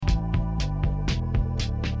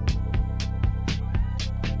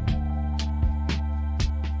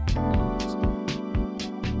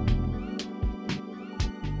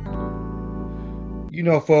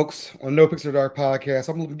Folks, on No Picks or Dark podcast,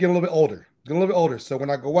 I'm getting a little bit older. So when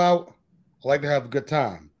I go out, I like to have a good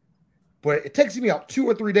time. But it takes me out 2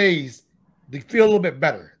 or 3 days to feel a little bit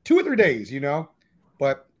better. 2 or 3 days.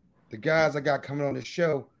 But the guys I got coming on this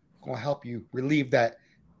show going to help you relieve that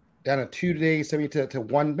down to 2 days, maybe to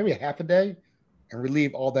one, maybe a half a day, and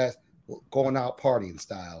relieve all that going out partying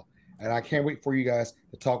style. And I can't wait for you guys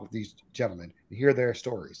to talk with these gentlemen and hear their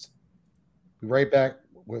stories. Be right back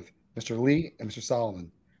with Mr. Lee and Mr.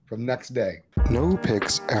 Solomon from Next Day. No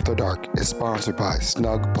Picks After Dark is sponsored by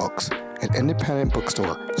Snug Books, an independent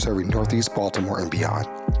bookstore serving Northeast Baltimore and beyond.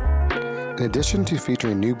 In addition to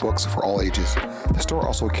featuring new books for all ages, the store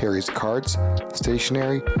also carries cards,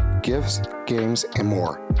 stationery, gifts, games, and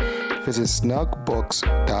more. Visit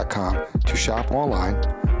snugbooks.com to shop online,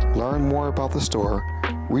 learn more about the store,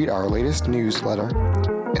 read our latest newsletter,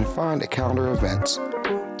 and find a calendar of events,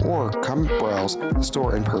 or come browse the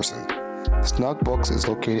store in person. Snug Books is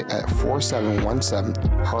located at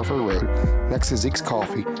 4717 Harford Road, next to Zeke's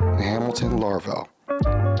Coffee in Hamilton, Laurelville.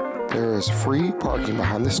 There is free parking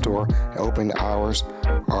behind the store, and opening hours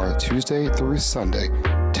are Tuesday through Sunday,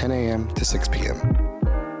 10 a.m. to 6 p.m.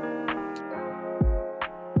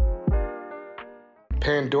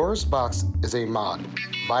 Pandora's Box is a mod,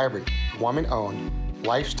 vibrant, woman-owned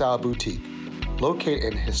lifestyle boutique located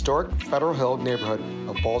in historic Federal Hill neighborhood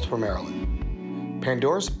of Baltimore, Maryland.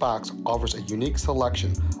 Pandora's Box offers a unique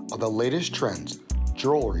selection of the latest trends,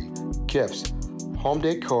 jewelry, gifts, home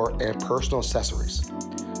decor, and personal accessories.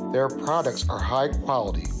 Their products are high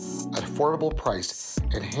quality, affordable price,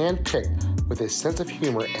 and hand-picked with a sense of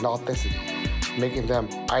humor and authenticity, making them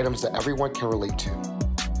items that everyone can relate to.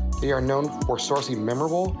 They are known for sourcing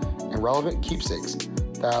memorable and relevant keepsakes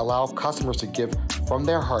that allow customers to give from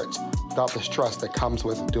their hearts without the stress that comes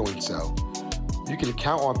with doing so. You can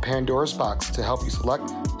count on Pandora's Box to help you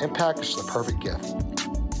select and package the perfect gift.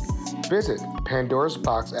 Visit Pandora's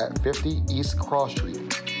Box at 50 East Cross Street,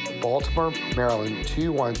 Baltimore, Maryland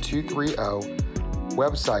 21230.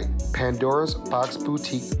 Website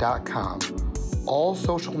pandorasboxboutique.com. All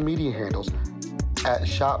social media handles at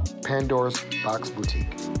Shop Pandora's Box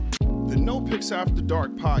Boutique. The No Picks After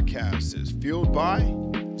Dark podcast is fueled by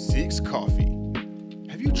Zeke's Coffee.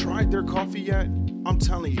 Have you tried their coffee yet? I'm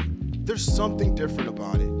telling you, there's something different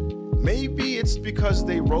about it. Maybe it's because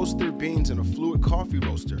they roast their beans in a fluid coffee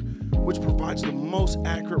roaster, which provides the most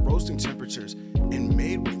accurate roasting temperatures and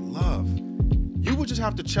made with love. You will just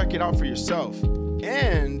have to check it out for yourself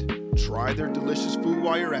and try their delicious food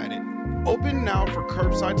while you're at it. Open now for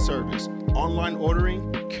curbside service, online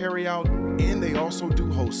ordering, carry out, and they also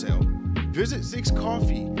do wholesale. Visit Zeke's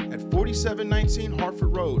Coffee at 4719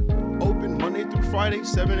 Harford Road. Open Monday through Friday,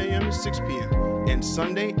 7 a.m. to 6 p.m. and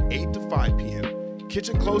Sunday, 8 to 5 p.m.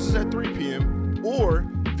 Kitchen closes at 3 p.m. or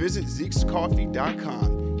visit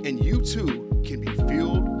Zeke'sCoffee.com and you too can be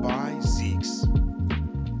fueled by Zeke's.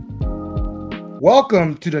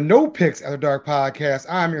 Welcome to the No Picks After Dark podcast.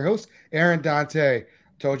 I'm your host, Aaron Dante.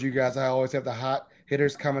 Told you guys I always have the hot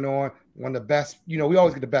hitters coming on. One of the best, we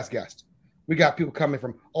always get the best guests. We got people coming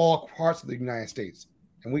from all parts of the United States,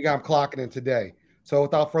 and we got them clocking in today. So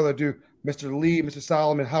without further ado, Mr. Lee, Mr.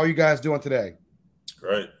 Solomon, how are you guys doing today?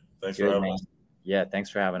 Great. Thanks for having us. Yeah, thanks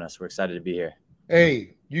for having us. We're excited to be here.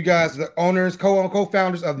 Hey, you guys are the owners,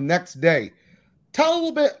 co-founders of Next Day. Tell a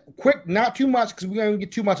little bit quick, not too much because we're going to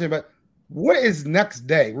get too much in, but what is Next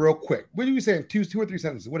Day real quick? What do you say in two or three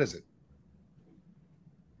sentences? What is it?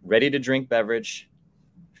 Ready to drink beverage,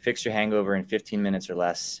 fix your hangover in 15 minutes or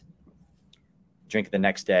less, drink the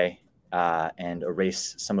next day, and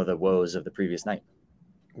erase some of the woes of the previous night.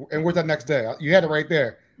 And where's that next day? You had it right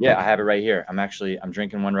there. Yeah, I have it right here. I'm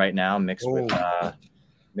drinking one right now, mixed with a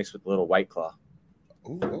little White Claw.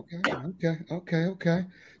 Oh, okay.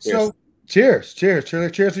 So, cheers to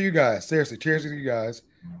you guys. Seriously, cheers to you guys.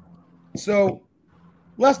 So,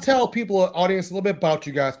 let's tell people, audience, a little bit about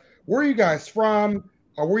you guys. Where are you guys from?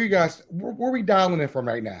 Or where are we dialing in from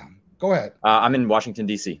right now? Go ahead. I'm in Washington,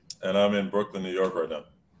 D.C. And I'm in Brooklyn, New York right now.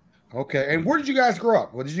 Okay. And where did you guys grow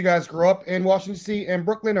up? Well, did you guys grow up in Washington, D.C. and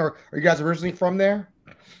Brooklyn, or are you guys originally from there?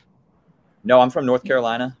 No, I'm from North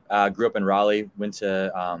Carolina. Grew up in Raleigh, went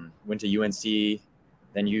to UNC,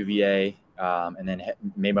 then UVA, and then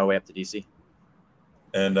made my way up to D.C.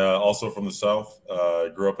 And also from the South.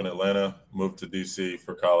 Grew up in Atlanta, moved to D.C.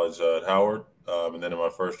 for college at Howard. And then in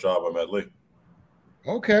my first job, I met Lee.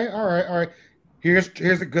 Okay. All right. Here's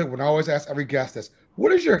a good one. I always ask every guest this.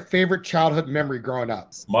 What is your favorite childhood memory growing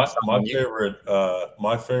up? My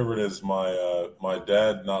favorite is my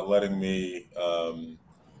dad not letting me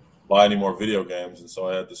buy any more video games, and so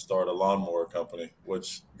I had to start a lawnmower company,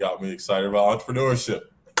 which got me excited about entrepreneurship.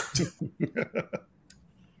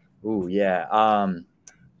 Ooh, yeah.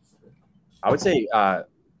 I would say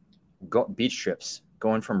beach trips,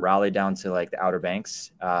 going from Raleigh down to like the Outer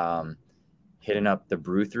Banks, hitting up the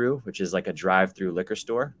Brew Through, which is like a drive-through liquor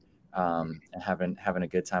store, and having a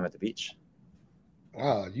good time at the beach.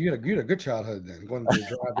 Wow, you had a good childhood then. Going to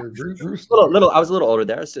drive their Bruce. I was a little older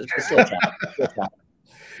there. Still a child.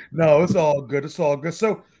 No, it's all good. It's all good.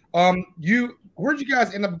 So, where'd you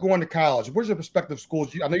guys end up going to college? Where's your prospective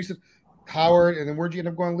schools? I know you said Howard, and then where'd you end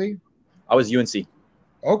up going, Lee? I was UNC.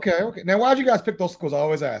 Okay. Now, why'd you guys pick those schools? I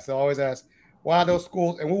always ask why those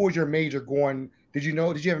schools, and what was your major going? Did you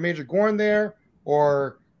have a major going there,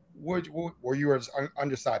 or were you just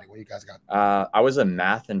undecided when you guys got there? I was a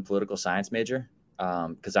math and political science major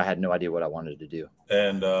because I had no idea what I wanted to do.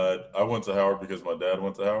 And I went to Howard because my dad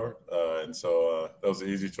went to Howard, and so that was an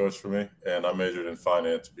easy choice for me. And I majored in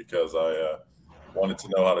finance because I wanted to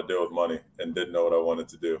know how to deal with money and didn't know what I wanted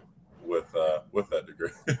to do with that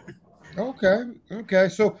degree. Okay.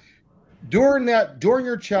 So during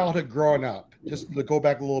your childhood growing up, just to go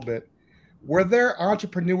back a little bit, were there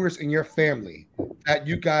entrepreneurs in your family that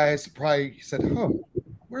you guys probably said,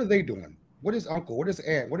 what are they doing? What is uncle? What is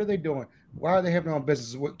aunt? What are they doing? Why are they having their own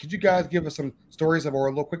business? Could you guys give us some stories or a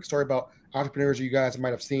little quick story about entrepreneurs you guys might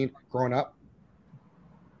have seen growing up?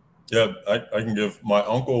 Yeah, I can give. My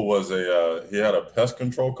uncle was he had a pest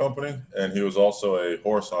control company, and he was also a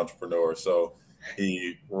horse entrepreneur. So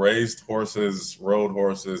he raised horses, rode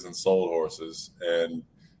horses, and sold horses. And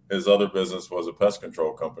his other business was a pest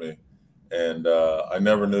control company. And I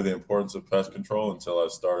never knew the importance of pest control until I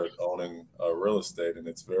started owning real estate, and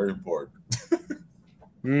it's very important.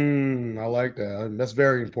 I like that. That's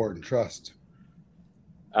very important. Trust.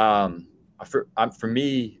 For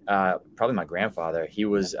me, probably my grandfather. He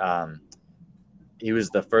was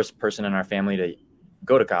the first person in our family to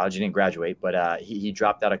go to college. He didn't graduate, but he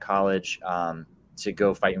dropped out of college to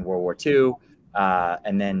go fight in World War II,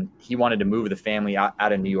 and then he wanted to move the family out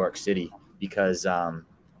of New York City because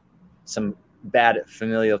some bad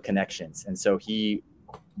familial connections, and so he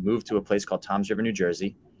moved to a place called Toms River, New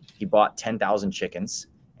Jersey. He bought 10,000 chickens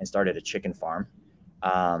and started a chicken farm.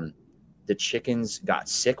 The chickens got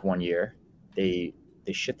sick one year. They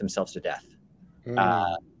shit themselves to death.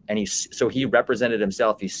 And he represented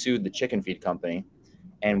himself. He sued the chicken feed company.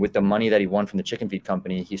 And with the money that he won from the chicken feed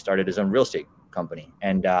company, he started his own real estate company.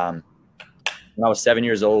 And when I was 7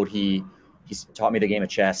 years old, he taught me the game of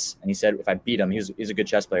chess. And he said, if I beat him, he's a good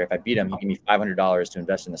chess player. If I beat him, he'd give me $500 to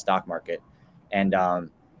invest in the stock market. And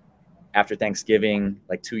after Thanksgiving,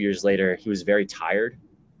 like 2 years later, he was very tired,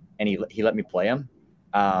 and he let me play him.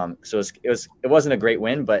 So it wasn't a great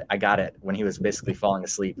win, but I got it when he was basically falling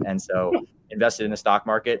asleep. And so invested in the stock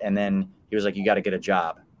market. And then he was like, you got to get a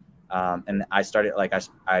job. And I started, like,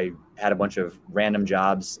 I had a bunch of random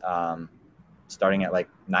jobs, starting at like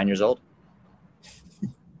 9 years old.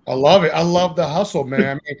 I love it. I love the hustle,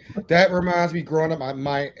 man. I mean, that reminds me growing up,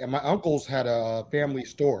 my uncles had a family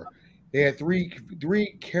store. They had three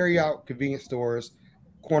carry-out convenience stores,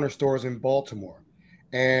 corner stores in Baltimore.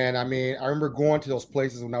 And I mean, I remember going to those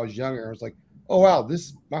places when I was younger. I was like, oh, wow,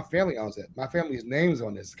 my family owns it. My family's name's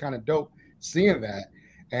on this. It's kind of dope seeing that.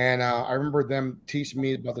 And I remember them teaching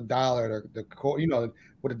me about the dollar,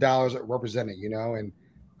 what the dollars are representing, and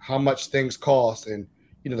how much things cost, and,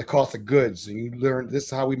 the cost of goods. And you learn this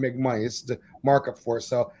is how we make money. This is the markup for it.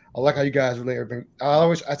 So I like how you guys relate everything. I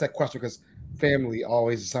always ask that question because family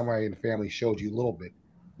always, somebody in the family showed you a little bit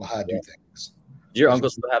about how to do things. Do your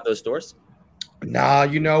uncles still have those stores? Nah,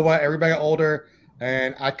 you know what? Everybody got older,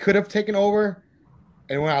 and I could have taken over.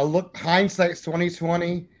 And when I look, hindsight's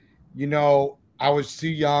 2020, I was too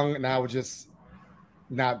young, and I was just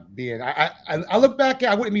not being. I look back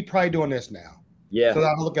at, I wouldn't be probably doing this now. Yeah. So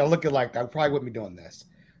I look at like I probably wouldn't be doing this,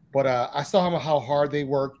 but I saw how hard they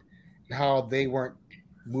worked and how they weren't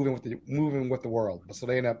moving with the world. So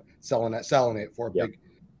they ended up selling it for a big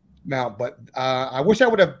amount. But I wish I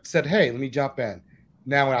would have said, "Hey, let me jump in."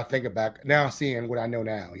 Now when I think about now, seeing what I know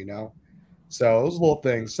now, so those little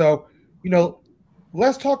things. So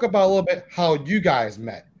let's talk about a little bit how you guys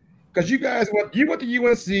met. Because you went to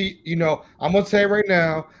UNC, I'm going to say right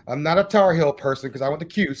now, I'm not a Tar Heel person because I went to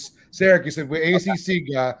Cuse, Syracuse, we're ACC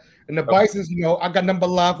guy. And the Bisons, I got number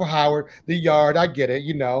love for Howard, the Yard. I get it,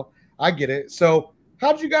 I get it. So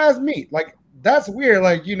how did you guys meet? Like, that's weird.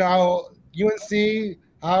 Like, UNC,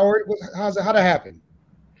 Howard, how'd that happen?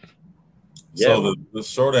 Yeah. So the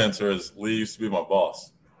short answer is Lee used to be my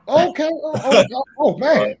boss. Okay. Oh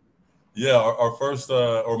man. Yeah, our first,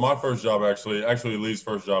 or my first job, actually Lee's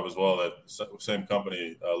first job as well, at same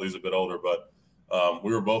company. Lee's a bit older, but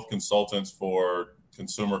we were both consultants for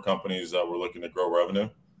consumer companies that were looking to grow revenue.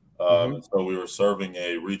 So we were serving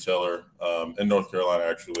a retailer in North Carolina,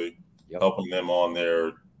 actually, helping them on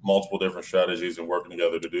their multiple different strategies and working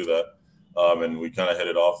together to do that. And we kind of hit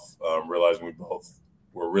it off, realizing we both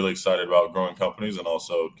were really excited about growing companies and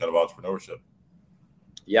also kind of entrepreneurship.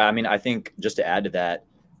 Yeah, I mean, I think just to add to that,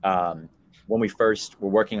 when we first were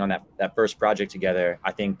working on that first project together,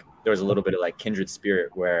 I think there was a little bit of like kindred spirit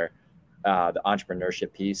where the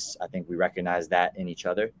entrepreneurship piece, I think we recognized that in each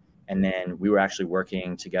other. And then we were actually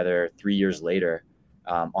working together 3 years later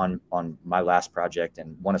on my last project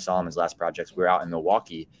and one of Solomon's last projects. We were out in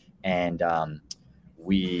Milwaukee, and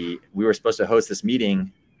we were supposed to host this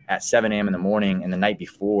meeting at 7 a.m. in the morning. And the night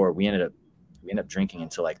before, we ended up drinking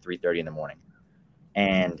until like 3:30 in the morning.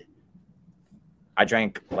 And I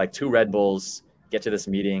drank like 2 Red Bulls, get to this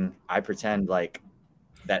meeting. I pretend like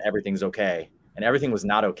that everything's okay, and everything was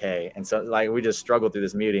not okay. And so like we just struggled through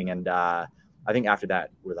this meeting. And I think after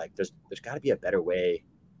that, we're like, there's got to be a better way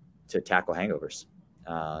to tackle hangovers.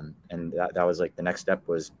 And that was like the next step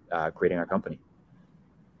was creating our company.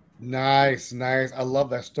 Nice. I love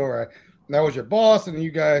that story. And that was your boss, and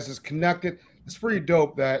you guys just connected. It's pretty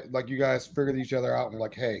dope that like you guys figured each other out and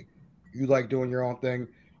like, hey, you like doing your own thing.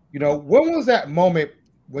 You know, when was that moment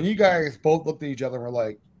when you guys both looked at each other and were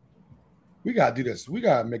like, we got to do this. We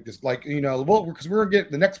got to make this, like, you know, because we're going to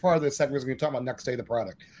get the next part of this segment is going to talk about next day of the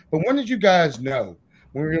product. But when did you guys know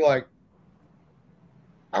when you're like,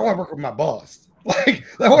 I want to work with my boss? Like,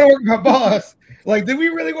 I want to work with my boss. Like, did we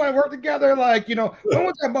really want to work together? Like, you know, when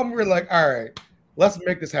was that moment we were like, all right, let's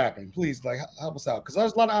make this happen. Please, like, help us out. Because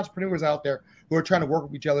there's a lot of entrepreneurs out there who are trying to work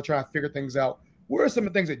with each other, trying to figure things out. What are some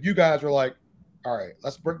of the things that you guys were like, all right,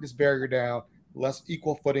 let's break this barrier down. Let's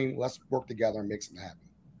equal footing. Let's work together and make something happen.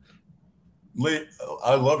 Lee,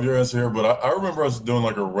 I love your answer here, but I remember us doing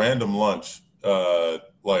like a random lunch,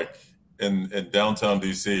 like in downtown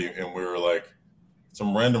DC, and we were like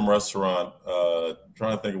some random restaurant,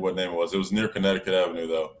 trying to think of what name it was. It was near Connecticut Avenue,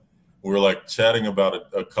 though. We were like chatting about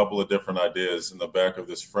a couple of different ideas in the back of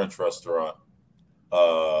this French restaurant.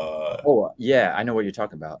 Oh, yeah, I know what you're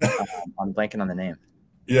talking about. I'm blanking on the name.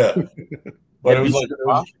 Yeah. But it was like,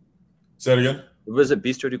 say it again? Was it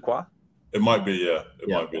Bistro du Croix? It might be, yeah. It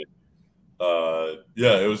might be.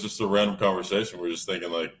 Yeah, it was just a random conversation. We were just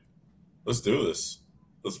thinking like, let's do this.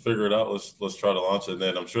 Let's figure it out. Let's try to launch it. And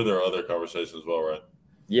then I'm sure there are other conversations as well, right?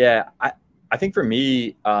 Yeah, I think for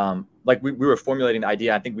me, like we were formulating the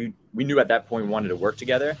idea. I think we knew at that point we wanted to work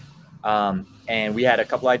together. And we had a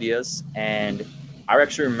couple ideas. And I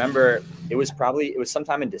actually remember it was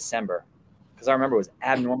sometime in December, because I remember it was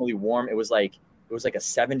abnormally warm. It was like a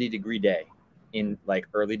 70-degree day in like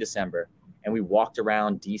early December. And we walked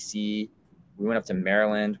around DC. We went up to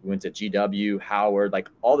Maryland. We went to GW, Howard, like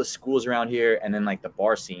all the schools around here, and then like the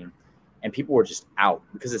bar scene. And people were just out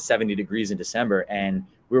because it's 70 degrees in December. And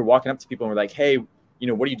we were walking up to people and we're like, hey, you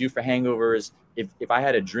know, what do you do for hangovers? If I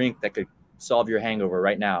had a drink that could solve your hangover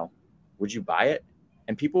right now, would you buy it?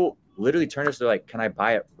 And people literally turned us, they're like, can I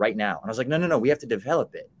buy it right now? And I was like, no, we have to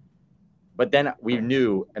develop it. But then we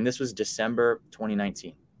knew, and this was December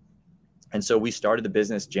 2019. And so we started the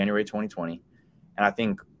business January 2020. And I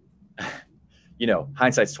think, you know,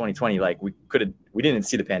 hindsight's 2020. Like we didn't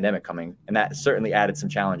see the pandemic coming, and that certainly added some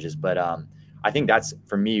challenges. But I think that's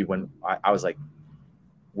for me when I was like,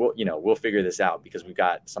 we'll figure this out because we've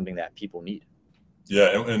got something that people need.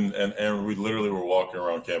 Yeah, and we literally were walking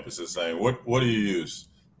around campuses saying, what do you use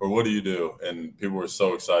or what do you do? And people were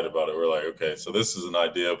so excited about it. We're like, okay, so this is an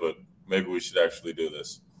idea, but maybe we should actually do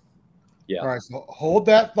this. Yeah. All right, so hold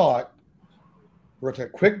that thought. We're going to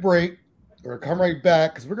take a quick break. We're going to come right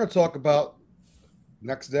back because we're going to talk about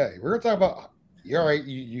next day. We're going to talk about, all right,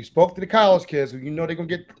 you spoke to the college kids. You know they're going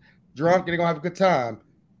to get drunk and they're going to have a good time.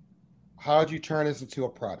 How did you turn this into a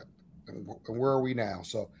product? And where are we now?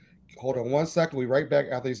 So hold on one second. We'll be right back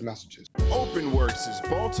after these messages. OpenWorks is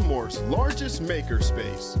Baltimore's largest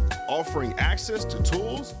makerspace, offering access to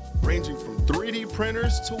tools ranging from 3D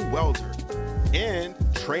printers to welder and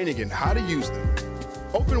training in how to use them.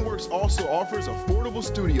 OpenWorks also offers affordable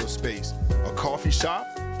studio space, a coffee shop,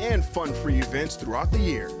 and fun-free events throughout the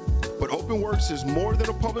year. But OpenWorks is more than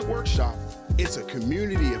a public workshop. It's a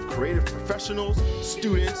community of creative professionals,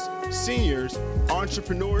 students, seniors,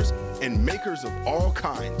 entrepreneurs, and makers of all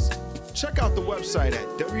kinds. Check out the website at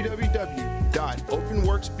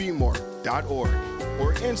www.openworksbmore.org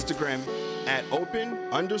or Instagram at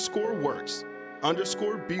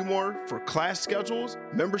open_works_bmore for class schedules,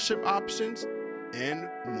 membership options, and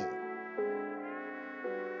more.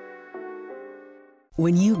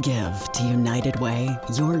 When you give to United Way,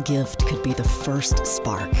 your gift could be the first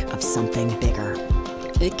spark of something bigger.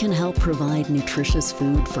 It can help provide nutritious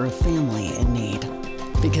food for a family in need.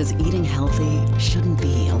 Because eating healthy shouldn't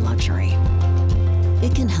be a luxury.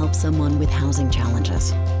 It can help someone with housing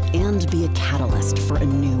challenges and be a catalyst for a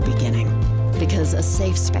new beginning. Because a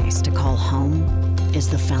safe space to call home is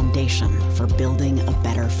the foundation for building a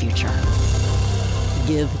better future.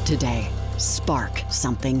 Give today. Spark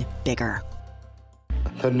something bigger.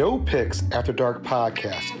 The No Picks After Dark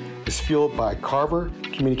podcast is fueled by Carver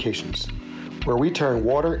Communications, where we turn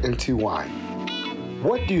water into wine.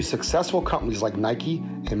 What do successful companies like Nike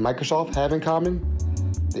and Microsoft have in common?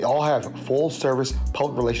 They all have full-service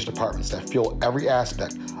public relations departments that fuel every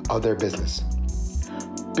aspect of their business.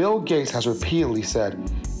 Bill Gates has repeatedly said,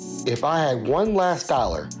 if I had one last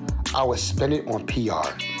dollar, I would spend it on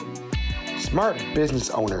PR. Smart business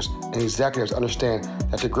owners and executives understand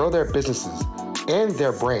that to grow their businesses and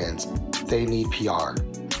their brands, they need PR.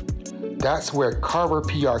 That's where Carver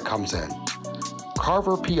PR comes in.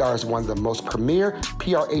 Carver PR is one of the most premier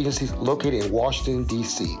PR agencies located in Washington,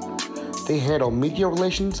 D.C. They handle media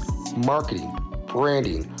relations, marketing,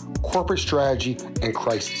 branding, corporate strategy, and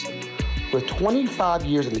crisis. With 25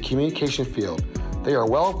 years in the communication field, they are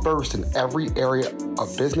well versed in every area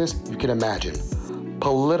of business you can imagine: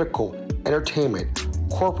 political, entertainment,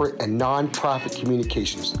 corporate, and nonprofit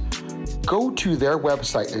communications. Go to their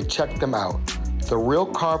website and check them out,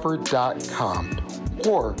 therealcarver.com,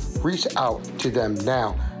 or reach out to them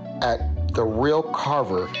now at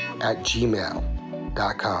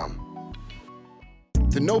therealcarver@gmail.com.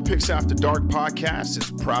 The No Picks After Dark podcast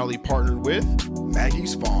is proudly partnered with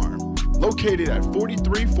Maggie's Farm. Located at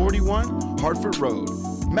 4341 Hartford Road,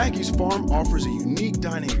 Maggie's Farm offers a unique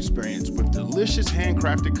dining experience with delicious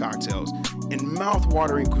handcrafted cocktails and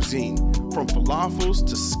mouth-watering cuisine, from falafels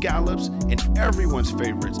to scallops and everyone's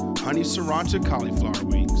favorites, honey sriracha cauliflower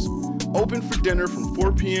wings. Open for dinner from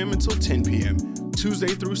 4 p.m. until 10 p.m., Tuesday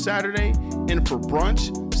through Saturday, and for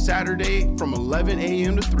brunch, Saturday from 11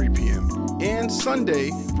 a.m. to 3 p.m., and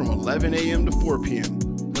Sunday from 11 a.m. to 4 p.m.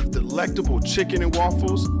 with delectable chicken and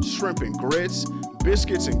waffles, shrimp and grits,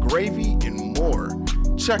 biscuits and gravy, and more.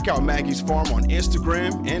 Check out Maggie's Farm on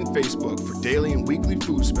Instagram and Facebook for daily and weekly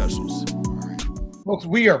food specials. Folks,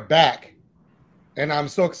 we are back, and I'm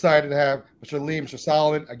so excited to have Mr. Lee, Mr.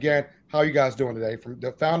 Solomon. Again, how are you guys doing today? From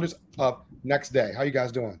the founders of Next Day. How are you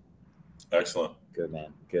guys doing? Excellent. Good,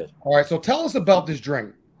 man. Good. All right, so tell us about this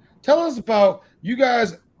drink. Tell us about you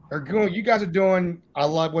guys are doing, I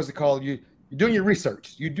love what's it called? You're doing your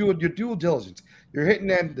research. You do your due diligence. You're hitting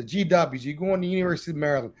in the GWs. You're going to University of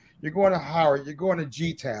Maryland. You're going to Howard. You're going to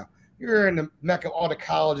G-Town. You're in the mecca of all the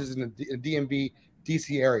colleges in the DMV,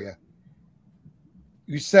 DC area.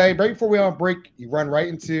 You say right before we on break, you run right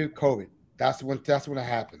into COVID. That's when it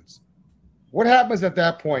happens. What happens at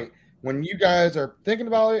that point when you guys are thinking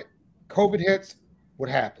about it? COVID hits. What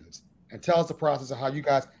happens? And tell us the process of how you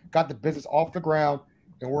guys got the business off the ground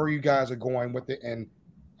and where you guys are going with it, and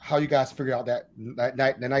how you guys figured out the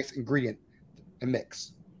nice ingredient and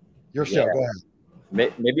mix. Your show. Yeah. Go ahead.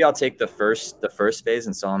 Maybe I'll take the first phase,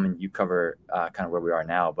 and Solomon, you cover kind of where we are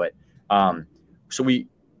now. But so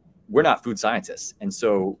we're not food scientists, and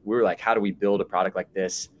so we were like, how do we build a product like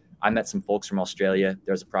this? I met some folks from Australia.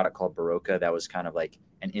 There's a product called Barocca that was kind of like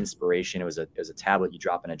an inspiration. It was a tablet you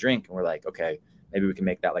drop in a drink, and we're like, okay, maybe we can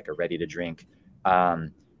make that like a ready to drink.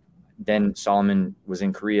 Then Solomon was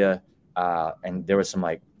in Korea, and there was some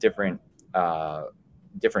like different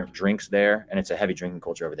drinks there, and it's a heavy drinking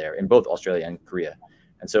culture over there in both Australia and Korea.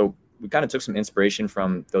 And so we kind of took some inspiration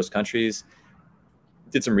from those countries,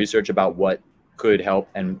 did some research about what could help,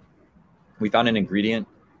 and we found an ingredient,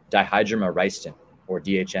 dihydromericin, or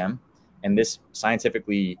DHM, and this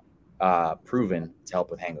scientifically proven to help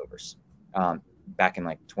with hangovers back in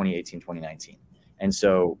like 2018, 2019. And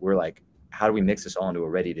so we're like, how do we mix this all into a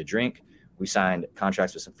ready to drink? We signed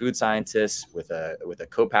contracts with some food scientists, with a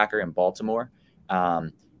co-packer in Baltimore,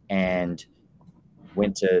 and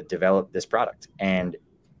went to develop this product. And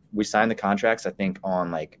we signed the contracts, I think, on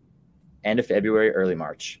like end of February, early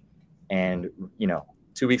March. And,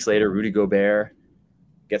 2 weeks later, Rudy Gobert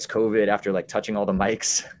gets COVID after like touching all the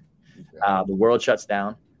mics. The world shuts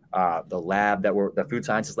down. The food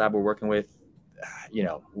sciences lab we're working with,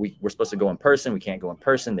 we're supposed to go in person. We can't go in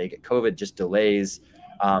person. They get COVID, just delays.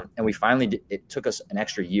 And we finally it took us an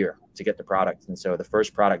extra year to get the product. And so the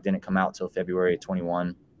first product didn't come out till February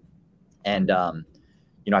 21. And, I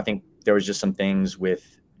think there was just some things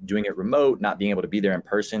with doing it remote, not being able to be there in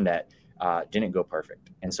person that didn't go perfect.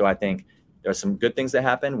 And so I think there are some good things that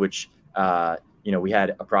happened, which, we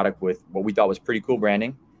had a product with what we thought was pretty cool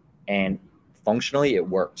branding, and functionally it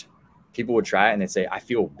worked. People would try it and they'd say, I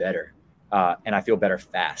feel better. And I feel better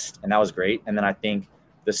fast. And that was great. And then I think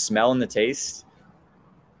the smell and the taste,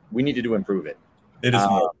 we needed to improve it. It is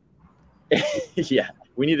more. Yeah,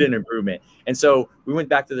 we needed an improvement. And so we went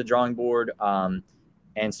back to the drawing board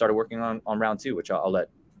and started working on round 2, which I'll let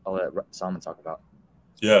Solomon talk about.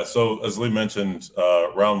 Yeah, so as Lee mentioned,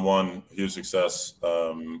 round 1, huge success.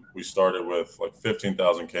 We started with like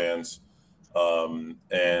 15,000 cans,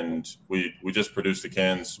 and we just produced the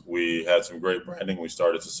cans. We had some great branding. We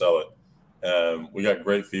started to sell it. We got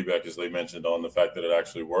great feedback, as Lee mentioned, on the fact that it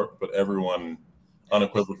actually worked, but everyone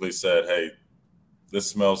unequivocally said, hey, this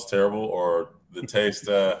smells terrible, or the taste,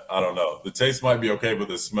 I don't know. The taste might be okay, but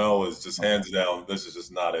the smell is just hands down, this is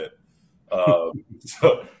just not it.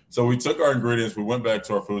 So we took our ingredients, we went back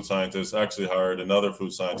to our food scientists, actually hired another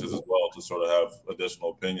food scientist as well to sort of have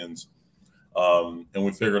additional opinions. And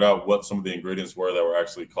we figured out what some of the ingredients were that were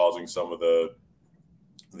actually causing some of the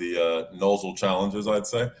nasal challenges, I'd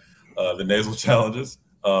say, the nasal challenges.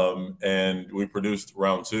 And we produced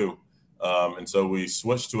round 2. And so we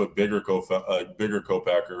switched to a bigger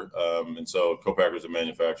co-packer. And so co-packer is a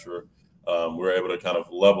manufacturer. We were able to kind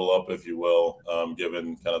of level up, if you will,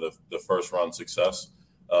 given kind of the first run success.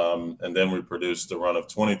 And then we produced a run of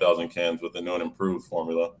 20,000 cans with a new and improved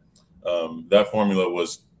formula. That formula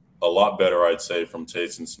was a lot better, I'd say, from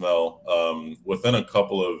taste and smell. Within a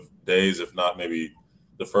couple of days, if not maybe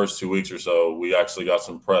the first 2 weeks or so, we actually got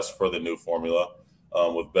some press for the new formula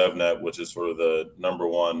with BevNet, which is sort of the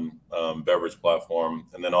 #1 beverage platform,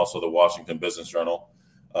 and then also the Washington Business Journal.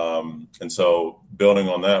 And so building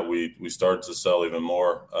on that, we started to sell even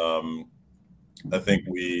more. I think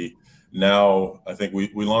we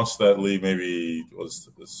launched that lead maybe was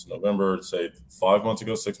this November, say 6 months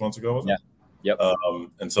ago, was it? Yeah. Yep.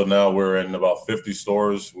 And so now we're in about 50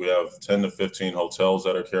 stores. We have 10 to 15 hotels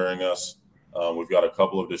that are carrying us. We've got a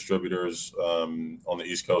couple of distributors on the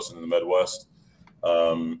East Coast and in the Midwest.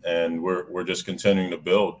 And we're just continuing to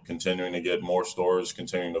build, continuing to get more stores,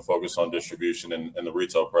 continuing to focus on distribution and the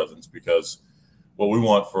retail presence, because what we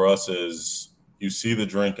want for us is you see the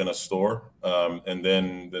drink in a store, and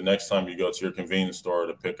then the next time you go to your convenience store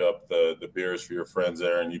to pick up the beers for your friends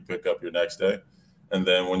there, and you pick up your next day. And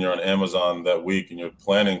then when you're on Amazon that week and you're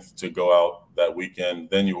planning to go out that weekend,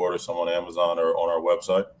 then you order some on Amazon or on our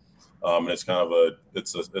website. And it's kind of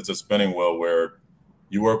it's a spinning wheel where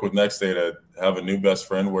you work with Next Day to have a new best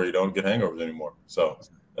friend where you don't get hangovers anymore. So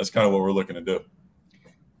that's kind of what we're looking to do.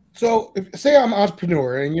 So if say I'm an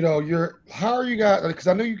entrepreneur and how are you guys, because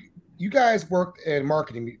I know you guys worked in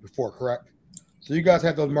marketing before, correct? So you guys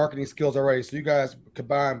have those marketing skills already. So you guys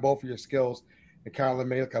combine both of your skills and kind of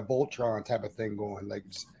made like a Voltron type of thing going, like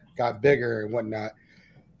just got bigger and whatnot.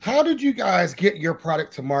 How did you guys get your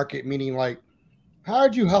product to market? Meaning, like, how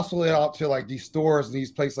did you hustle it out to like these stores and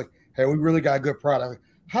these places? Like, hey, we really got a good product.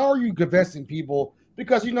 How are you convincing people?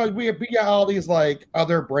 Because we got all these like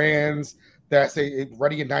other brands that say it's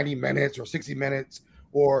ready in 90 minutes or 60 minutes,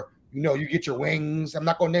 or you get your wings. I'm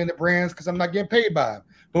not going to name the brands because I'm not getting paid by them.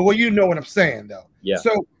 But you know what I'm saying, though. Yeah.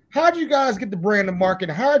 So how did you guys get the brand to market?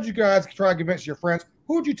 How did you guys try to convince your friends?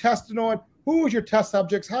 Who did you test it on? Who was your test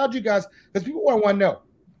subjects? How did you guys? Because people want to know.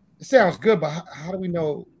 It sounds good, but how do we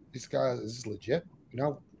know these guys is legit?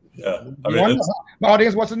 Yeah. My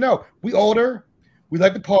audience wants to know. We older. We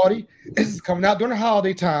like to party. This is coming out during the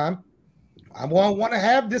holiday time. I want to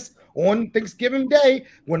have this on Thanksgiving Day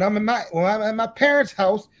when I'm at my parents'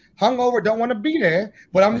 house, hungover. Don't want to be there,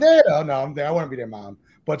 but I'm there though. No, I'm there. I want to be there, Mom.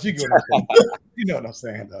 But you know what I'm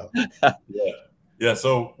saying, though. Yeah.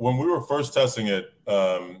 So when we were first testing it,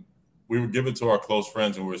 we would give it to our close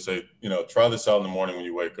friends and we would say, try this out in the morning when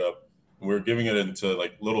you wake up. And we were giving it into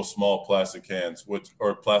like little small plastic cans,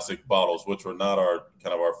 or plastic bottles, which were not our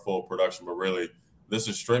full production, but really this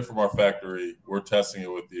is straight from our factory. We're testing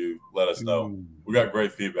it with you. Let us know. We got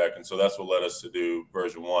great feedback, and so that's what led us to do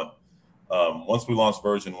version 1. Once we launched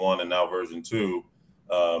version 1 and now version 2,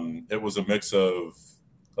 it was a mix of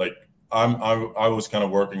like I was kind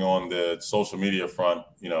of working on the social media front,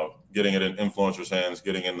 getting it in influencers' hands,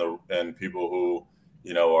 getting in people who,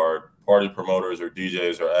 are party promoters or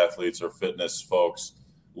DJs or athletes or fitness folks.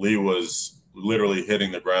 Lee was literally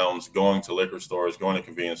hitting the grounds, going to liquor stores, going to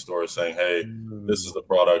convenience stores, saying, hey, this is the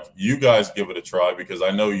product. You guys give it a try because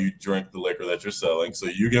I know you drink the liquor that you're selling. So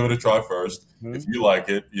you give it a try first. If you like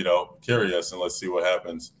it, carry us and let's see what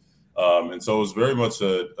happens. And so it was very much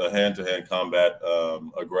a hand-to-hand combat,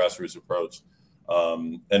 a grassroots approach.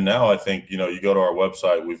 And now I think, you go to our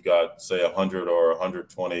website, we've got, say, 100 or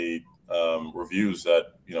 120 reviews that,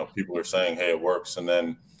 people are saying, hey, it works. And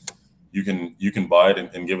then you can buy it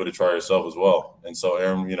and give it a try yourself as well. And so,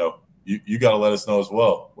 Aaron, you got to let us know as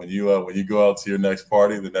well when you go out to your next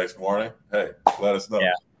party the next morning. Hey, let us know.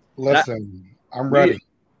 Yeah. Listen, I'm ready.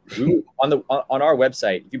 On our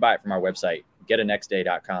website, if you buy it from our website, you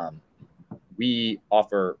getanextday.com, we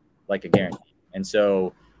offer like a guarantee. And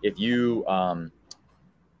so if you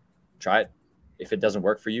try it, if it doesn't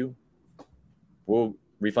work for you, we'll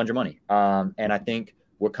refund your money. And I think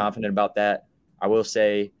we're confident about that. I will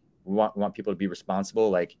say we want people to be responsible.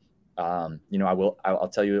 Like, I'll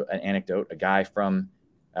tell you an anecdote. A guy from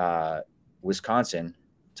Wisconsin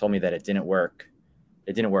told me that it didn't work.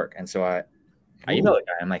 And so I emailed the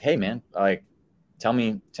guy. I'm like, hey man, like, tell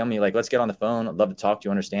me, like, let's get on the phone. I'd love to talk to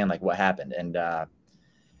you, understand like what happened. And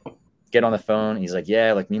get on the phone. He's like,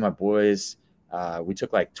 yeah, like me and my boys, we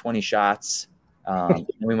took like 20 shots. And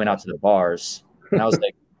we went out to the bars. And I was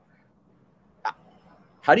like,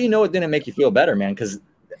 how do you know it didn't make you feel better, man? Because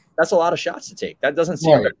that's a lot of shots to take. That doesn't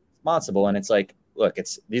seem very responsible. And it's like, look,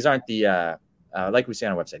 these aren't the like we say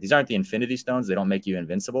on our website, these aren't the infinity stones. They don't make you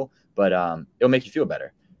invincible, but it'll make you feel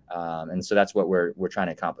better. And so that's what we're trying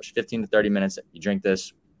to accomplish. 15 to 30 minutes. You drink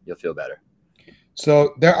this, you'll feel better.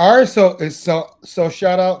 So there are so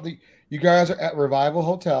shout out you guys are at Revival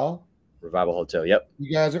Hotel. Revival Hotel. Yep.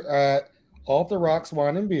 You guys are at Off the Rocks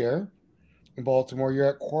Wine and Beer in Baltimore. You're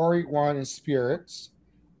at Quarry Wine and Spirits,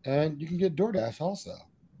 and you can get DoorDash also.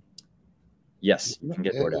 Yes, you can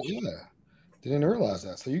get DoorDash. Yeah, didn't realize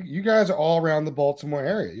that. So you guys are all around the Baltimore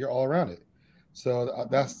area. You're all around it. So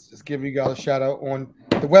that's just giving you guys a shout out on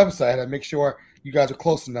the website and make sure you guys are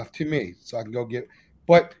close enough to me so I can go get.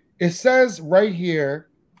 But it says right here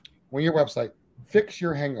on your website, fix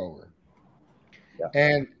your hangover. Yeah.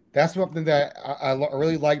 And that's something that I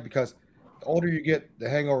really like because the older you get, the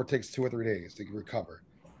hangover takes 2 or 3 days to recover.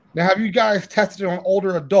 Now, have you guys tested it on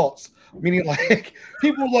older adults? Meaning like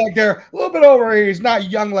people like they're a little bit over age,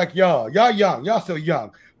 not young like y'all. Y'all young, y'all still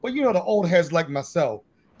young. But you know, the old heads like myself,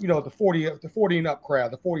 you know, the 40 and up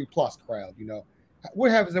crowd, the 40 plus crowd, you know.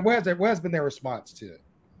 What has been their response to it?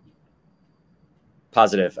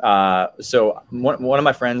 Positive. So one of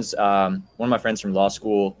my friends from law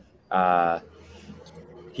school,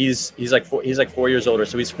 he's like 4 years older,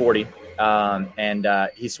 so he's 40, and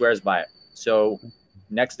he swears by it. So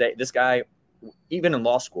next day, this guy, even in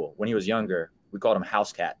law school when he was younger, we called him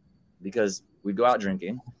House Cat because we'd go out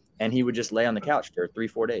drinking and he would just lay on the couch for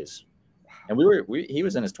 3-4 days. And he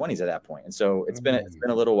was in his 20s at that point. And so it's been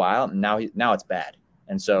a little while, and now it's bad.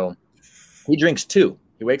 And so he drinks 2.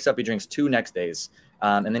 He wakes up, he drinks 2 next days.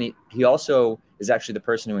 And then he also is actually the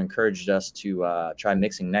person who encouraged us to try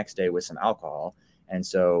mixing next day with some alcohol. And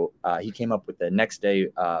so he came up with the next day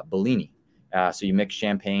Bellini. So you mix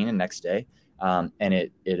champagne and next day, and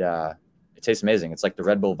it tastes amazing. It's like the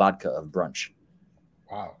Red Bull vodka of brunch.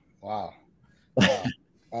 Wow.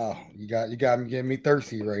 Oh, you got me getting me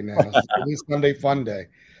thirsty right now. It's Sunday fun day.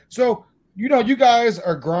 So, you know, you guys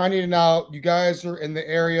are grinding it out. You guys are in the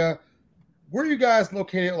area. Where are you guys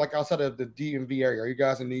located, like outside of the DMV area? Are you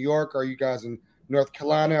guys in New York? Are you guys in North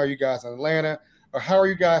Carolina? Are you guys in Atlanta? Or how are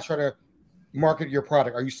you guys trying to market your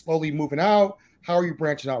product? Are you slowly moving out? How are you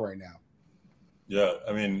branching out right now? Yeah,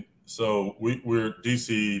 I mean, so we're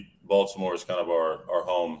DC, Baltimore is kind of our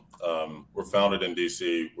home. We're founded in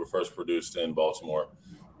DC. We're first produced in Baltimore.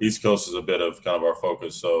 East Coast is a bit of kind of our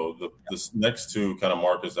focus. So the next 2 kind of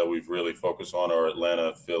markets that we've really focused on are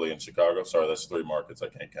Atlanta, Philly, and Chicago. Sorry, that's 3 markets. I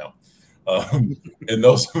can't count.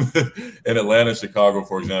 In Atlanta, Chicago,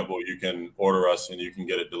 for example, you can order us and you can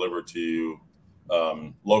get it delivered to you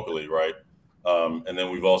locally, right? And then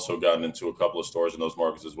we've also gotten into a couple of stores in those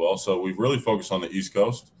markets as well. So we've really focused on the East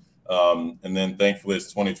Coast. And then thankfully it's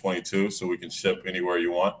 2022, so we can ship anywhere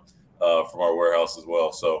you want from our warehouse as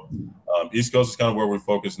well. So East Coast is kind of where we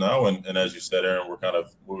focus now. And as you said, Aaron, we're kind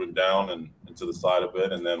of moving down and to the side a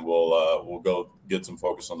bit, and then we'll go get some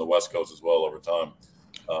focus on the West Coast as well over time.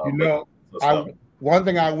 One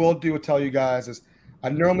thing I will tell you guys is I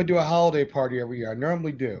normally do a holiday party every year. I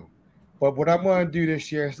normally do. But what I'm going to do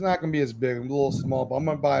this year, it's not going to be as big. I'm a little small, but I'm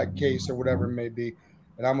going to buy a case or whatever it may be,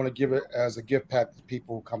 and I'm going to give it as a gift pack to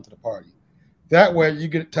people who come to the party. That way, you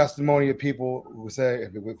get a testimony of people who say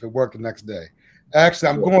if it worked the next day. Actually,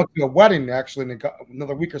 I'm going to a wedding actually in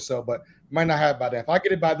another week or so, but might not have it by then. If I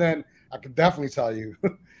get it by then, I can definitely tell you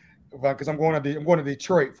because I'm going to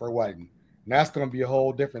Detroit for a wedding, and that's going to be a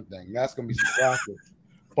whole different thing. That's going to be some classic.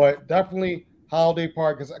 But definitely holiday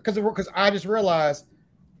party because I just realized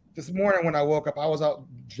this morning when I woke up, I was out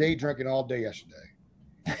day drinking all day yesterday,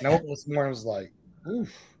 and I woke up this morning and was like,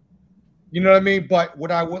 oof, you know what I mean?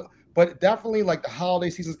 But definitely like the holiday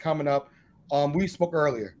season's coming up. We spoke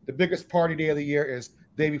earlier. The biggest party day of the year is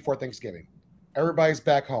the day before Thanksgiving. Everybody's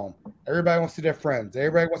back home. Everybody wants to see their friends.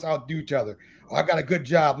 Everybody wants to outdo each other. Oh, I got a good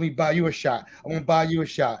job. Let me buy you a shot. I'm going to buy you a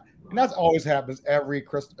shot. And that always happens every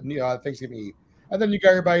Thanksgiving Eve. And then you got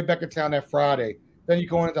everybody back in town that Friday. Then you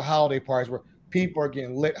go into holiday parties where people are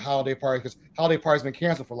getting lit holiday parties because holiday parties been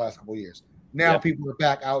canceled for the last couple of years. Now people are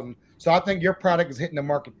back out, and so I think your product is hitting the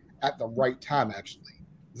market at the right time. Actually,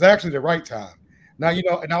 it's actually the right time. Now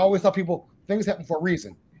and I always tell people things happen for a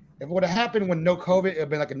reason. If it would have happened when no COVID, it'd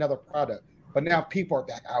been like another product. But now people are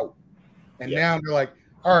back out, and now they're like,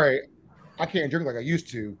 all right, I can't drink like I used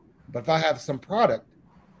to, but if I have some product,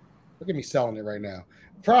 look at me selling it right now.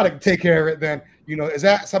 Product, take care of it. Then is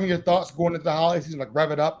that some of your thoughts going into the holiday season? Like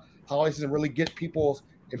rev it up, holiday season, really get people's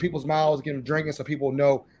mouths, get them drinking, so people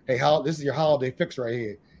know, hey, this is your holiday fix right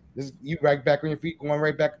here. This is you right back on your feet, going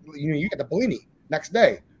right back. You got the Bellini next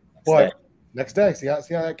day, but next day, see how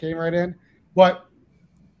that came right in. But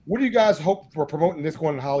what do you guys hope for promoting this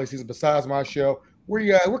going in the holiday season besides my show?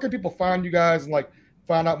 Where can people find you guys and like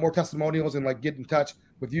find out more testimonials and like get in touch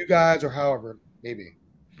with you guys or however maybe?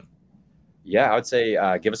 Yeah, I would say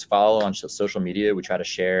give us a follow on social media. We try to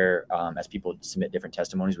share as people submit different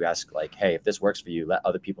testimonies. We ask like, hey, if this works for you, let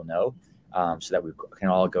other people know so that we can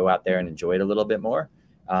all go out there and enjoy it a little bit more.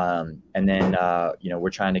 And then, we're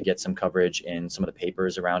trying to get some coverage in some of the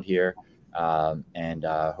papers around here and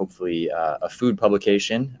hopefully a food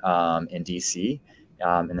publication in DC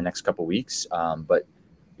in the next couple of weeks. But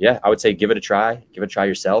yeah, I would say give it a try. Give it a try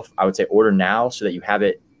yourself. I would say order now so that you have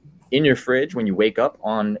it in your fridge when you wake up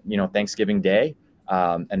on, Thanksgiving Day,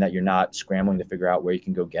 and that you're not scrambling to figure out where you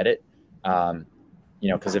can go get it.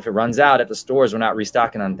 Because if it runs out at the stores, we're not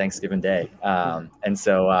restocking on Thanksgiving Day. And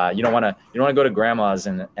so you don't want to go to grandma's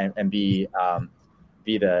and be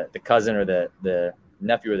the cousin or the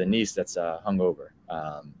nephew or the niece that's hungover.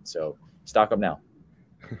 So stock up now.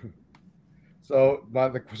 So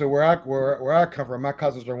where I come from, my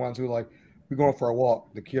cousins are ones who like, we're going for a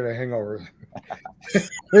walk to cure the hangover.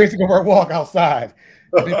 We used to go for a walk outside.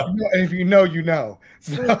 If you know, you know.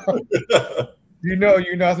 So you know.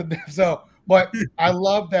 So, but I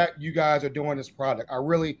love that you guys are doing this product.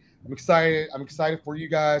 I'm excited. I'm excited for you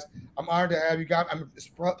guys. I'm honored to have you guys. It's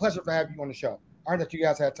a pleasure to have you on the show. Honored that you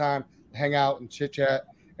guys had time to hang out and chit chat.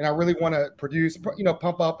 And I really want to produce,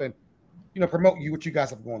 pump up and, promote what you guys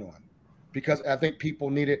have going on, because I think people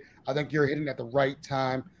need it. I think you're hitting at the right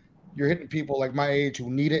time. You're hitting people like my age who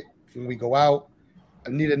need it when we go out. I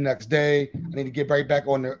need it the next day. I need to get right back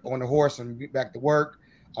on the horse and get back to work.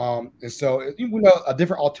 And so we know a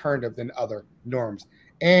different alternative than other norms.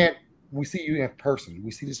 And we see you in person.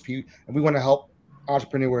 We see this people, and we want to help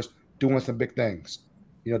entrepreneurs doing some big things.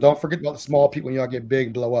 Don't forget about the small people when y'all get big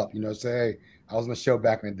and blow up. Say, hey, I was on the show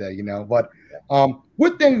back in the day. But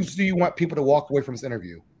what things do you want people to walk away from this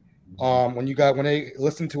interview? When they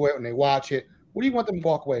listen to it, when they watch it, what do you want them to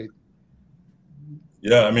walk away?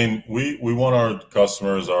 Yeah, I mean, we want our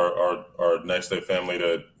customers, our next day family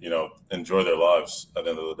to, enjoy their lives at the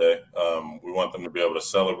end of the day. We want them to be able to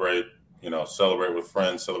celebrate with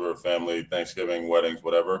friends, celebrate with family, Thanksgiving, weddings,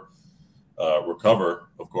 whatever, recover,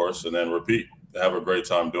 of course, and then repeat, have a great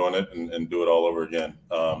time doing it and do it all over again.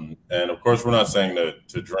 And of course, we're not saying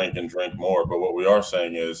to drink and drink more, but what we are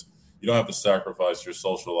saying is you don't have to sacrifice your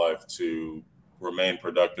social life to remain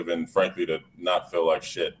productive and frankly, to not feel like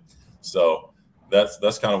shit. So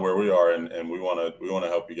that's kind of where we are, and we want to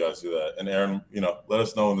help you guys do that. And Aaron, let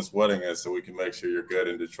us know when this wedding is so we can make sure you're good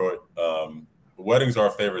in Detroit. Weddings are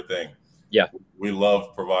our favorite thing. Yeah, we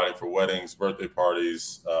love providing for weddings, birthday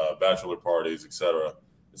parties, bachelor parties, etc.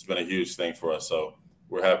 It's been a huge thing for us, so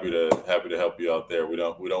we're happy to help you out there. We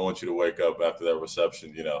don't want you to wake up after that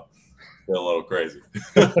reception, feeling a little crazy.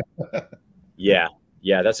 Yeah,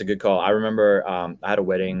 that's a good call. I remember I had a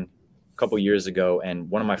wedding couple years ago, and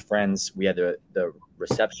one of my friends, we had the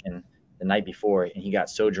reception the night before, and he got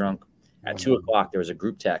so drunk at 2:00 there was a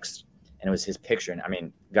group text, and it was his picture,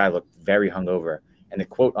 and guy looked very hungover, and the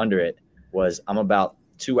quote under it was, "I'm about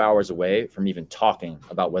 2 hours away from even talking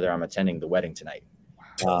about whether I'm attending the wedding tonight."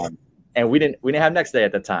 And we didn't have next day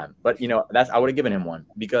at the time, but I would have given him one,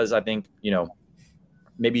 because I think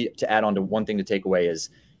maybe to add on to one thing to take away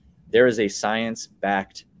is there is a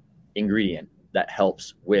science-backed ingredient that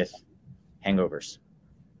helps with hangovers.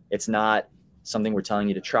 It's not something we're telling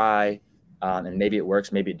you to try, and maybe it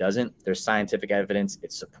works, maybe it doesn't. There's scientific evidence.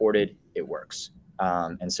 It's supported. It works.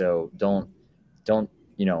 And so don't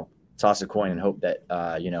toss a coin and hope that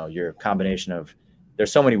your combination of,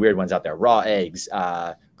 there's so many weird ones out there: raw eggs,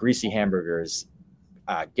 greasy hamburgers,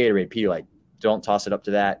 Gatorade, Pedialyte. Don't toss it up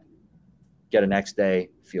to that. Get a next day.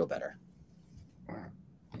 Feel better.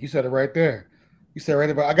 You said it right there.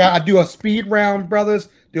 But I do a speed round, brothers.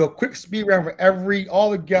 Do a quick speed round for all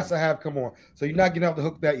the guests I have come on. So you're not getting off the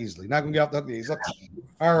hook that easily. Not gonna get off the hook that easily.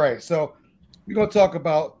 All right. So we're gonna talk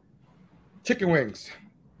about chicken wings.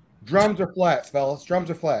 Drums or flats, fellas? Drums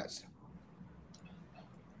or flats?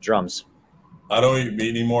 Drums. I don't eat meat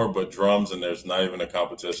anymore, but drums, and there's not even a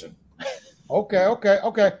competition. Okay.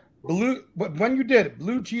 But when you did it,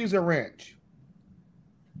 blue cheese or ranch?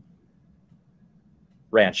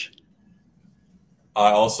 Ranch.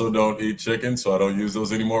 I also don't eat chicken, so I don't use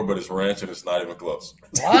those anymore. But it's ranch, and it's not even close.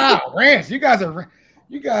 Wow, ranch! You guys are ranch.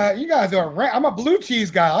 I'm a blue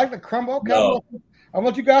cheese guy. I like the crumble. Okay, No. I'm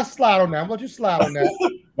let you guys slide on that. I'm let you slide on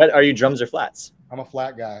that. But are you drums or flats? I'm a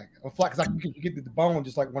flat guy. I'm flat because you get the bone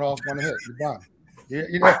just like went off one hit. You're done.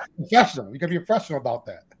 You're professional. You can be professional about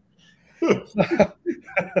that.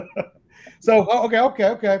 So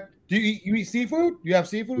okay. Do you eat seafood? You have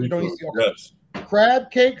seafood? You don't eat seafood? Yes. Crab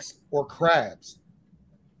cakes or crabs?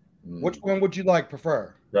 Which one would you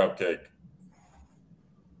prefer? Crab cake.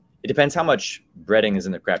 It depends how much breading is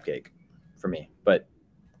in the crab cake for me, but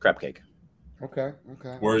crab cake. Okay.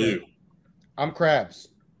 Where are you? I'm crabs.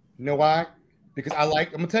 You know why? Because I'm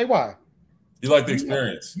gonna tell you why. You like the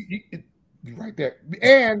experience. You right there.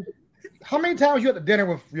 And how many times you at the dinner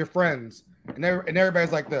with your friends and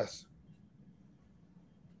everybody's like this?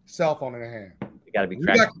 Cell phone in their hand. You got to be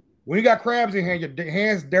crab. When you got crabs in hand, your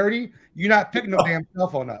hands dirty, you're not picking no damn cell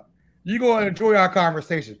phone up. You're going to enjoy our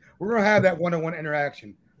conversation. We're going to have that one-on-one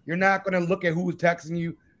interaction. You're not going to look at who's texting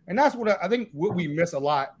you. And that's what I think what we miss a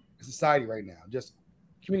lot in society right now. Just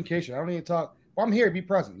communication. I don't need to talk. Well, I'm here to be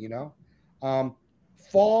present,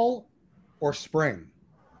 Fall or spring?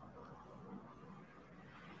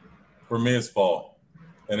 For me, it's fall.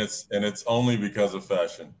 And it's only because of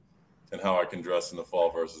fashion and how I can dress in the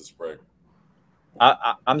fall versus spring.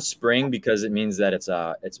 I'm spring because it means that it's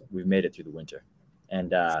we've made it through the winter,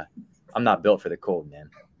 and I'm not built for the cold, man.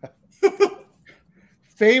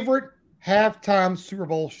 Favorite halftime Super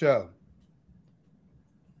Bowl show?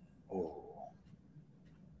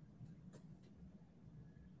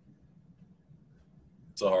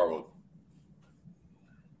 It's a hard one.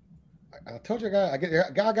 I told you, I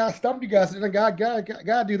got to stump you guys. I got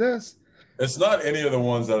to do this. It's not any of the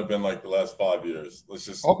ones that have been like the last 5 years. Let's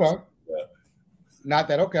just okay. Not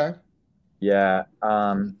that okay. Yeah.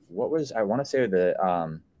 What was I want to say the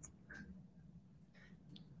I'm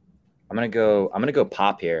gonna go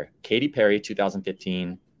pop here. Katy Perry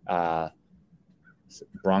 2015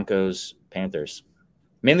 Broncos Panthers.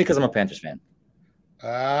 Mainly because I'm a Panthers fan.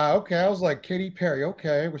 Okay. I was like Katy Perry,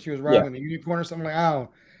 okay, but she was riding a unicorn or something like I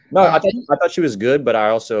thought she was good, but I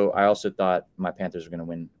also thought my Panthers were gonna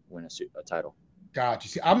win a title. Gotcha.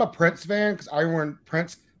 See, I'm a Prince fan because when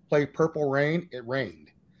Prince played Purple Rain, it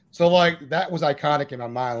rained. So that was iconic in my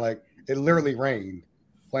mind. It literally rained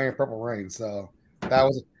playing Purple Rain. So that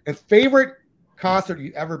was a favorite concert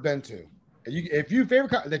you've ever been to. If you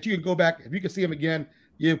favorite that you can go back, if you can see him again,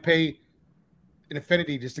 you pay an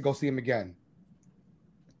infinity just to go see him again.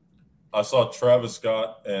 I saw Travis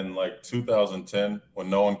Scott in 2010 when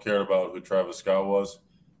no one cared about who Travis Scott was.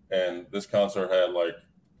 And this concert had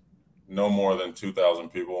no more than 2,000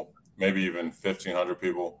 people, maybe even 1,500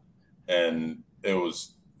 people. And it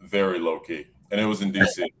was very low key. And it was in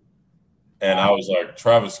DC. And I was like,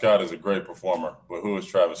 Travis Scott is a great performer, but who is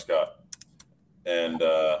Travis Scott? And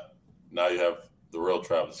now you have the real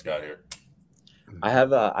Travis Scott here. I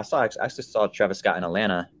actually saw Travis Scott in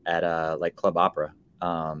Atlanta at Club Opera.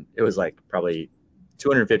 It was probably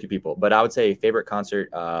 250 people, but I would say favorite concert,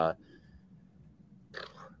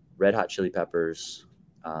 Red Hot Chili Peppers,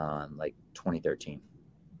 2013.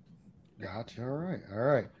 Gotcha. All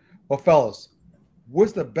right. Well, fellas,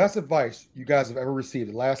 what's the best advice you guys have ever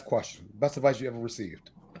received? The last question. Best advice you ever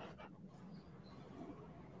received?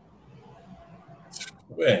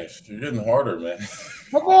 Man, you're getting harder, man.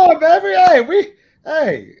 Come on, baby.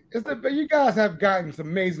 You guys have gotten some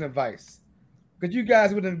amazing advice. Because you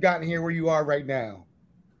guys wouldn't have gotten here where you are right now.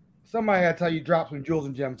 Somebody had to tell you drop some jewels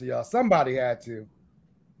and gems to y'all. Somebody had to.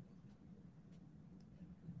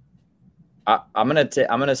 I'm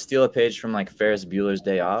gonna steal a page from Ferris Bueller's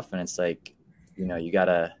Day Off, and it's you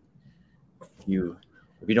gotta if you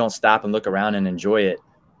don't stop and look around and enjoy it,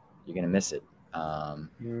 you're gonna miss it.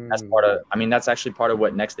 That's actually part of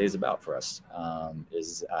what Next Day is about for us.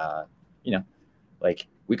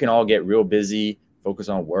 We can all get real busy, focus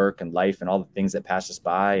on work and life and all the things that pass us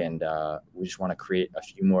by, and we just want to create a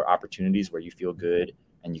few more opportunities where you feel good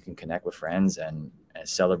and you can connect with friends and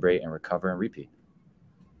celebrate and recover and repeat.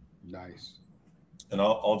 Nice. And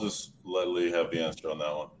I'll just let Lee have the answer on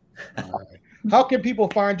that one. All right. How can people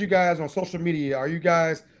find you guys on social media? Are you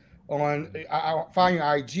guys on find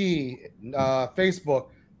your IG, Facebook,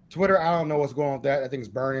 Twitter? I don't know what's going on with that. I think it's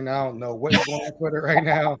burning. I don't know what's going on Twitter right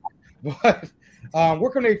now. But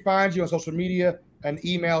where can they find you on social media, and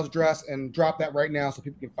email address, and drop that right now so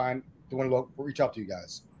people can find the one to reach out to you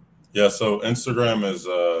guys? Yeah, so Instagram is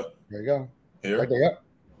there you go. here. Right there, yep.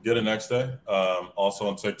 Get It Next Day. Also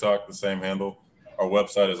on TikTok, the same handle. Our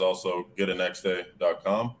website is also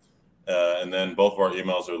getitnextday.com. And then both of our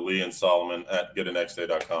emails are Lee and Solomon at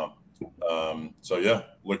getitnextday.com. So yeah,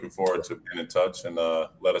 looking forward to being in touch, and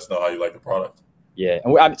let us know how you like the product. Yeah,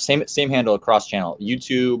 and same handle across channel,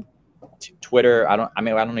 YouTube, Twitter. I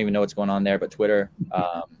don't even know what's going on there, but Twitter.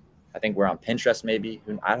 I think we're on Pinterest, maybe.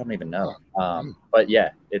 I don't even know. But yeah,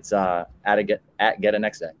 it's at Get It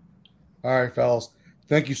Next Day. All right, fellas.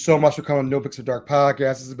 Thank you so much for coming to No Pixel Dark Podcast.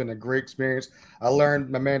 This has been a great experience. I learned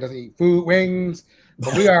my man doesn't eat wings,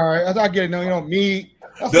 but we are. I get it. No, you don't meat.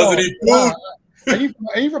 Doesn't eat food.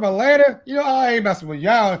 Are you from Atlanta? I ain't messing with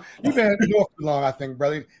y'all. You've been in the North too long, I think,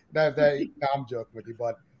 brother. No, I'm joking with you,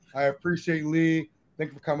 but I appreciate Lee.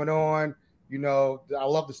 Thank you for coming on. I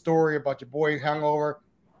love the story about your boy hangover.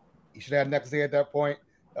 You should have next day at that point.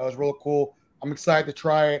 That was real cool. I'm excited to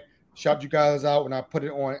try it. Shout you guys out when I put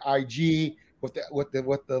it on IG with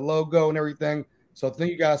the logo and everything. So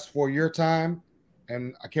thank you guys for your time,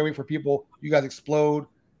 and I can't wait for you guys explode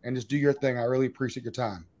and just do your thing. I really appreciate your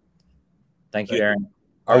time. Thank you, Aaron.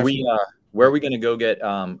 Where are we going to go get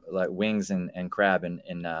like wings and crab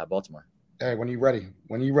in Baltimore? Hey, when you ready,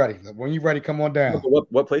 come on down.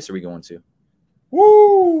 What place are we going to?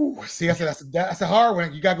 Woo! See, that's a hard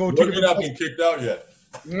one. You got to go. We're not been kicked out yet.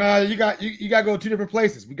 No, you got to go 2 different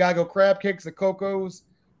places. We got to go crab cakes at Coco's,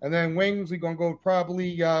 and then wings. We're gonna go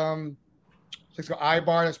probably let's go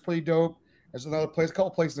iBar. That's pretty dope. There's another place, a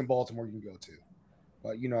couple places in Baltimore you can go to,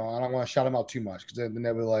 but I don't want to shout them out too much because then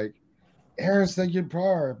they'll be like, Aaron said you're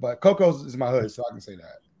bar, but Coco's is my hood, so I can say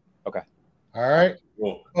that. Okay. All right,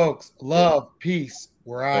 cool. Folks. Love, peace.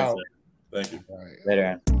 We're out. Thank you. All right. Later,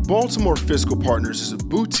 Aaron. Baltimore Fiscal Partners is a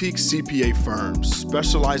boutique CPA firm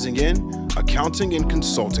specializing in accounting and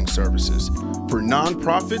consulting services for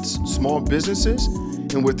nonprofits, small businesses,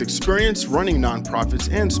 and with experience running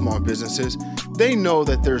nonprofits and small businesses, they know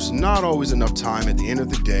that there's not always enough time at the end of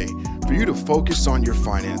the day for you to focus on your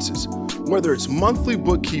finances, whether it's monthly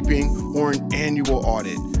bookkeeping or an annual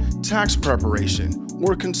audit, tax preparation,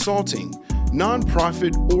 or consulting,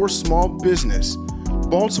 nonprofit or small business.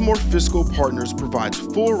 Baltimore Fiscal Partners provides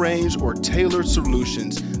full range or tailored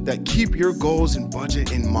solutions that keep your goals and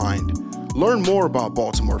budget in mind. Learn more about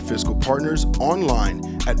Baltimore Fiscal Partners online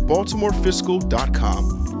at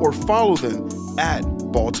baltimorefiscal.com or follow them at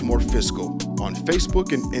Baltimore Fiscal on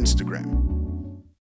Facebook and Instagram.